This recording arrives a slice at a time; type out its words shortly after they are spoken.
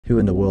Who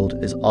in the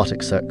world is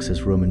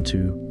Artaxerxes Roman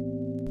II?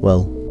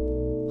 Well,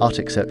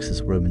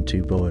 Artaxerxes Roman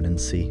II, born in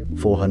c.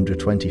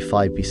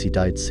 425 BC,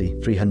 died c.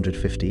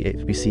 358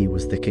 BC,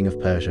 was the king of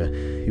Persia,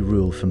 who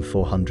ruled from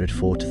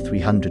 404 to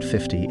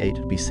 358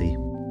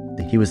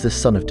 BC. He was the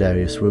son of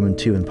Darius Roman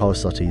II and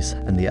Pausates,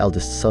 and the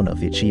eldest son of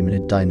the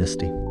Achaemenid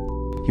dynasty.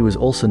 He was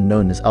also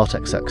known as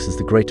Artaxerxes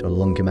the Great or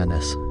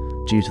Longimanus,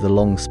 due to the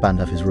long span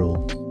of his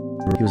rule.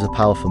 He was a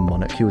powerful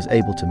monarch who was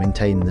able to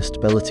maintain the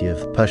stability of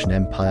the Persian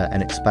Empire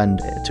and expand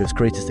it to its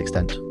greatest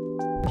extent.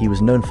 He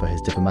was known for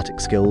his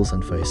diplomatic skills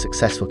and for his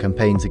successful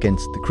campaigns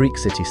against the Greek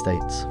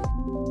city-states.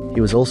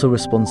 He was also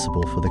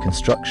responsible for the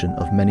construction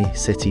of many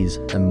cities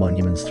and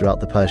monuments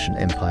throughout the Persian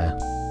Empire.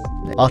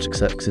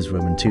 Artaxerxes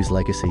Roman II's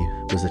legacy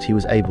was that he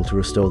was able to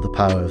restore the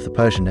power of the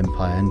Persian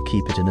Empire and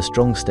keep it in a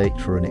strong state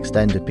for an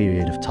extended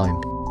period of time.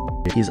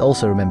 He is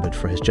also remembered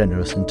for his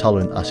generous and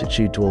tolerant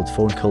attitude towards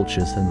foreign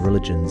cultures and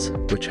religions,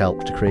 which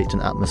helped to create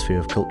an atmosphere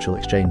of cultural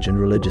exchange and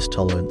religious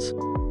tolerance.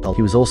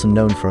 He was also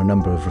known for a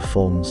number of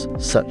reforms,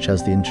 such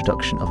as the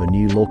introduction of a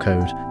new law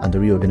code and the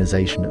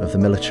reorganization of the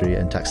military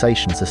and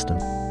taxation system.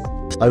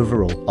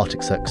 Overall,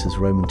 Artaxerxes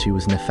Roman II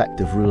was an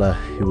effective ruler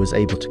who was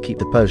able to keep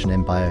the Persian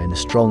Empire in a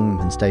strong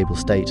and stable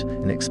state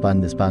and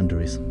expand its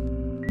boundaries.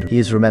 He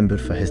is remembered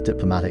for his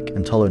diplomatic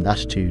and tolerant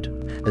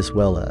attitude, as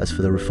well as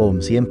for the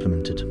reforms he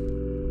implemented.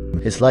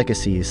 His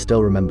legacy is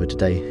still remembered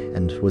today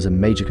and was a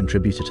major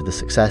contributor to the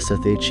success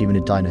of the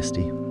Achaemenid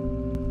dynasty.